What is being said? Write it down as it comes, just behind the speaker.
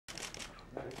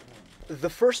The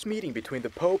first meeting between the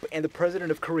Pope and the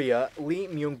President of Korea,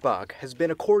 Myung Bak, has been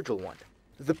a cordial one.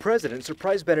 The President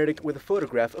surprised Benedict with a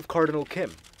photograph of Cardinal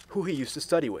Kim, who he used to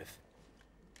study with.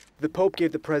 The Pope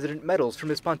gave the President medals from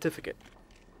his pontificate.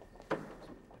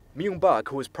 Myung Bak,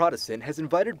 who is Protestant, has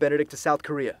invited Benedict to South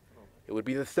Korea. It would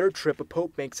be the third trip a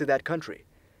Pope makes to that country.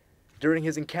 During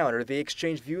his encounter, they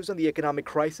exchanged views on the economic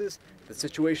crisis, the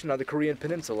situation on the Korean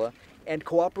peninsula, and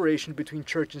cooperation between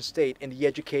church and state in the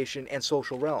education and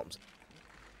social realms.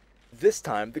 This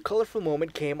time, the colorful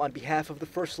moment came on behalf of the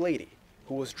First Lady,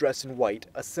 who was dressed in white,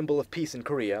 a symbol of peace in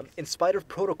Korea, in spite of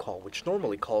protocol which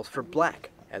normally calls for black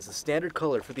as the standard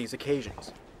color for these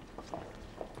occasions.